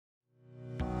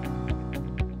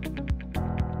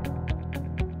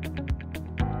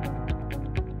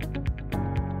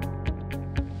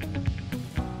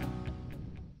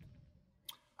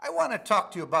want to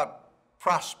talk to you about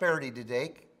prosperity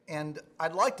today, and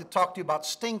I'd like to talk to you about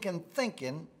stinking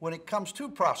thinking when it comes to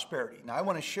prosperity. Now, I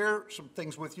want to share some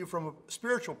things with you from a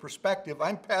spiritual perspective.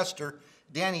 I'm Pastor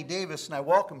Danny Davis, and I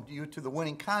welcome you to the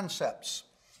Winning Concepts.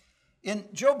 In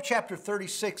Job chapter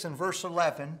 36 and verse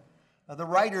 11, the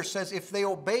writer says, "If they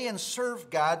obey and serve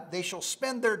God, they shall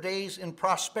spend their days in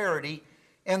prosperity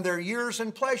and their years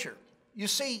in pleasure." You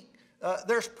see,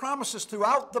 there's promises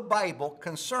throughout the Bible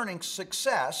concerning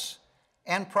success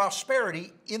and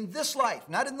prosperity in this life,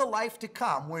 not in the life to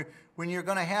come, when you're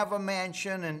going to have a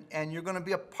mansion and you're going to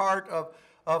be a part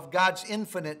of God's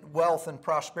infinite wealth and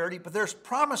prosperity. But there's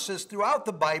promises throughout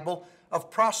the Bible of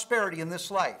prosperity in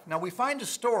this life. Now, we find a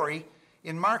story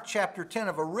in Mark chapter 10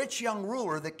 of a rich young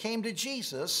ruler that came to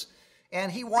Jesus,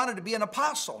 and he wanted to be an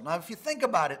apostle. Now, if you think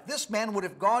about it, this man would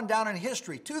have gone down in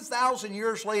history. 2,000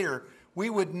 years later, we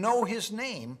would know his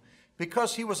name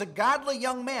because he was a godly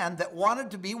young man that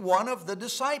wanted to be one of the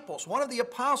disciples, one of the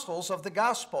apostles of the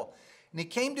gospel. And he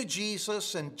came to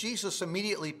Jesus, and Jesus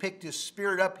immediately picked his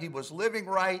spirit up. He was living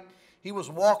right, he was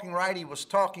walking right, he was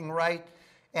talking right.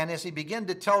 And as he began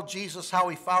to tell Jesus how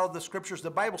he followed the scriptures,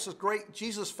 the Bible says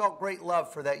Jesus felt great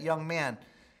love for that young man.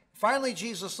 Finally,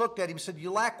 Jesus looked at him and said,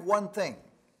 "You lack one thing."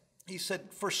 He said,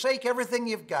 "Forsake everything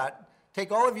you've got,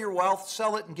 take all of your wealth,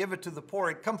 sell it, and give it to the poor,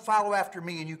 and come follow after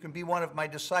me, and you can be one of my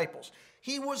disciples."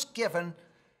 He was given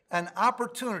an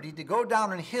opportunity to go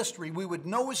down in history. We would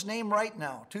know his name right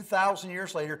now, 2,000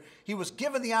 years later. He was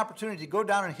given the opportunity to go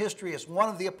down in history as one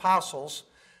of the apostles.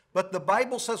 But the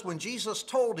Bible says when Jesus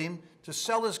told him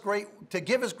to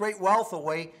give his great wealth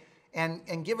away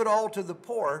and give it all to the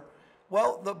poor,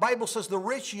 well, the Bible says the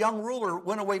rich young ruler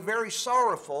went away very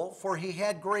sorrowful, for he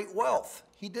had great wealth.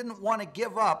 He didn't want to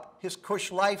give up his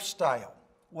cush lifestyle.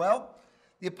 Well,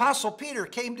 the Apostle Peter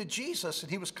came to Jesus,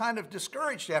 and he was kind of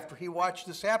discouraged after he watched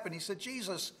this happen. He said,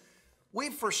 "Jesus,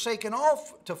 we've forsaken all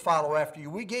to follow after you.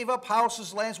 We gave up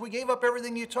houses, lands, we gave up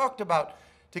everything you talked about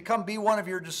to come be one of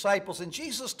your disciples." And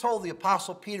Jesus told the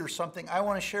Apostle Peter something I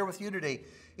want to share with you today.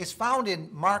 It's found in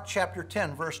Mark chapter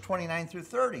 10, verse 29 through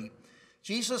 30.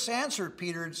 Jesus answered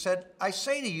Peter and said, "I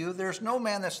say to you, there's no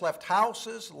man that's left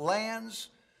houses, lands,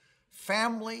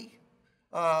 family,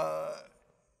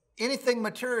 anything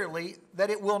materially, that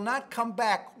it will not come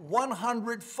back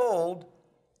 100-fold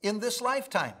in this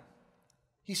lifetime."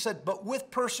 He said, "but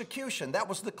with persecution." That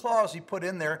was the clause he put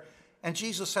in there. And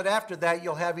Jesus said, "After that,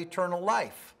 you'll have eternal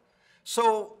life."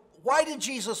 So why did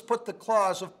Jesus put the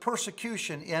clause of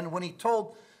persecution in when he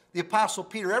told the Apostle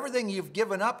Peter, "Everything you've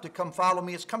given up to come follow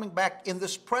me is coming back in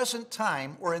this present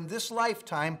time or in this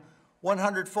lifetime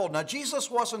 100-fold"? Now, Jesus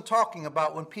wasn't talking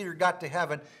about when Peter got to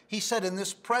heaven. He said in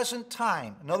this present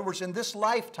time. In other words, in this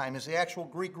lifetime is the actual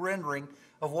Greek rendering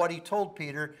of what he told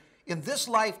Peter. In this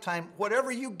lifetime,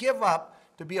 whatever you give up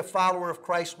to be a follower of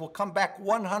Christ will come back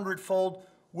 100-fold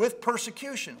with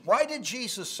persecution. Why did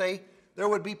Jesus say there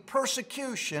would be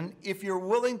persecution if you're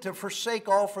willing to forsake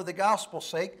all for the gospel's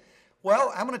sake?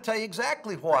 Well, I'm going to tell you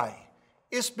exactly why.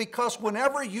 It's because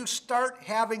whenever you start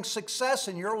having success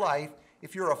in your life,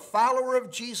 if you're a follower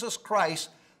of Jesus Christ,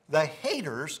 the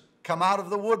haters come out of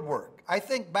the woodwork. I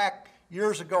think back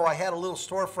years ago, I had a little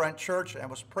storefront church, and I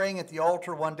was praying at the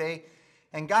altar one day,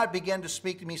 and God began to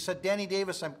speak to me. He said, "Danny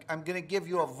Davis, I'm going to give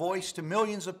you a voice to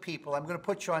millions of people. I'm going to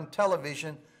put you on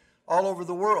television all over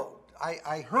the world."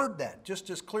 I heard that just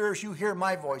as clear as you hear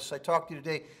my voice. I talked to you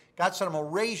today. God said, "I'm going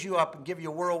to raise you up and give you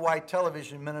a worldwide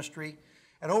television ministry."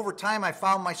 And over time, I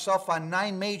found myself on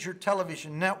 9 major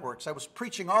television networks. I was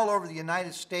preaching all over the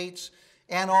United States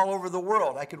and all over the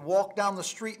world. I could walk down the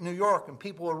street in New York, and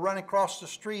people would run across the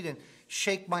street and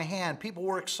shake my hand. People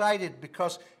were excited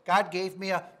because God gave me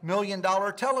 $1 million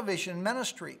television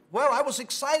ministry. Well, I was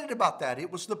excited about that.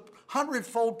 It was the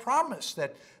 100-fold promise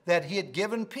that he had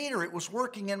given Peter. It was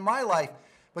working in my life.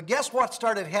 But guess what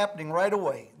started happening right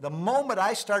away? The moment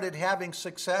I started having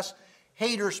success,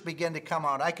 haters began to come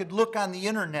out. I could look on the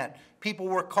internet. People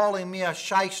were calling me a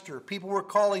shyster. People were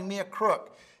calling me a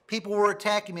crook. People were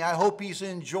attacking me. "I hope he's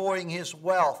enjoying his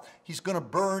wealth. He's going to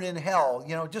burn in hell."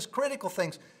 You know, just critical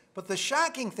things. But the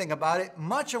shocking thing about it,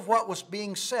 much of what was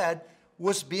being said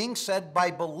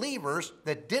by believers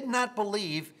that did not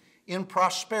believe in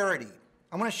prosperity.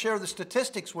 I'm going to share the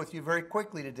statistics with you very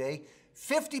quickly today.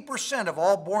 50% of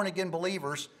all born-again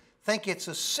believers think it's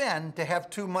a sin to have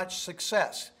too much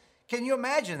success. Can you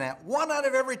imagine that? 1 out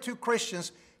of every 2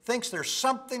 Christians thinks there's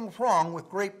something wrong with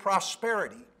great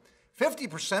prosperity.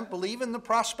 50% believe in the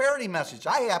prosperity message.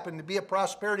 I happen to be a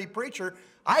prosperity preacher.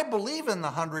 I believe in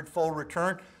the 100-fold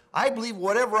return. I believe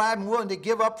whatever I'm willing to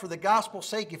give up for the gospel's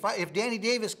sake, if Danny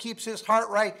Davis keeps his heart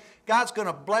right, God's going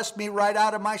to bless me right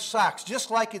out of my socks.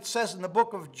 Just like it says in the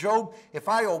book of Job, if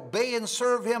I obey and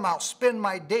serve him, I'll spend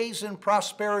my days in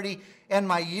prosperity and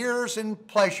my years in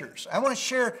pleasures. I want to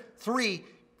share 3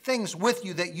 things with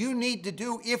you that you need to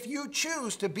do if you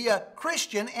choose to be a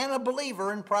Christian and a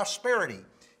believer in prosperity.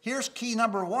 Here's key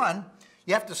number 1.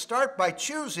 You have to start by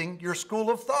choosing your school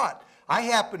of thought. I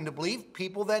happen to believe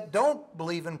people that don't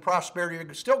believe in prosperity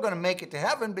are still going to make it to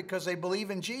heaven because they believe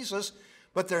in Jesus,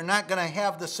 but they're not going to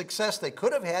have the success they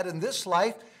could have had in this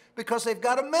life because they've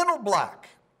got a mental block.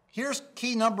 Here's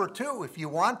key number 2. If you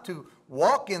want to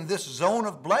walk in this zone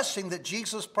of blessing that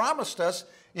Jesus promised us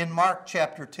in Mark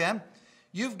chapter 10,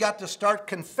 you've got to start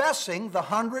confessing the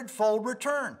 100-fold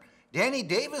return. Danny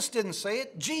Davis didn't say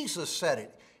it. Jesus said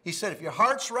it. He said, if your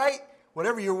heart's right,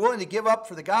 whatever you're willing to give up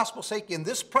for the gospel's sake in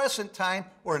this present time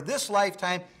or this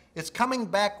lifetime, it's coming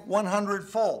back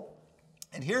 100-fold.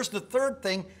 And here's the 3rd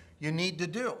thing you need to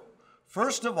do.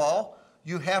 First of all,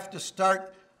 you have to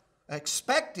start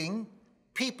expecting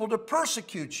people to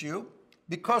persecute you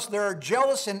because there are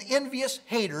jealous and envious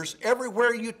haters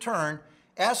everywhere you turn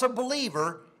as a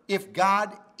believer if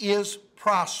God is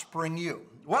prospering you.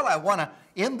 Well, I want to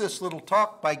end this little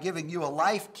talk by giving you a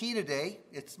life key today.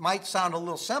 It might sound a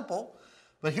little simple,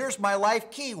 but here's my life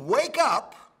key. Wake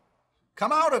up.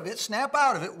 Come out of it. Snap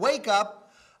out of it. Wake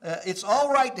up. It's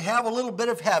all right to have a little bit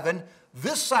of heaven,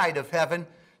 this side of heaven,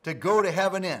 to go to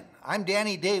heaven in. I'm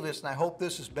Danny Davis, and I hope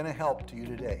this has been a help to you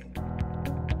today.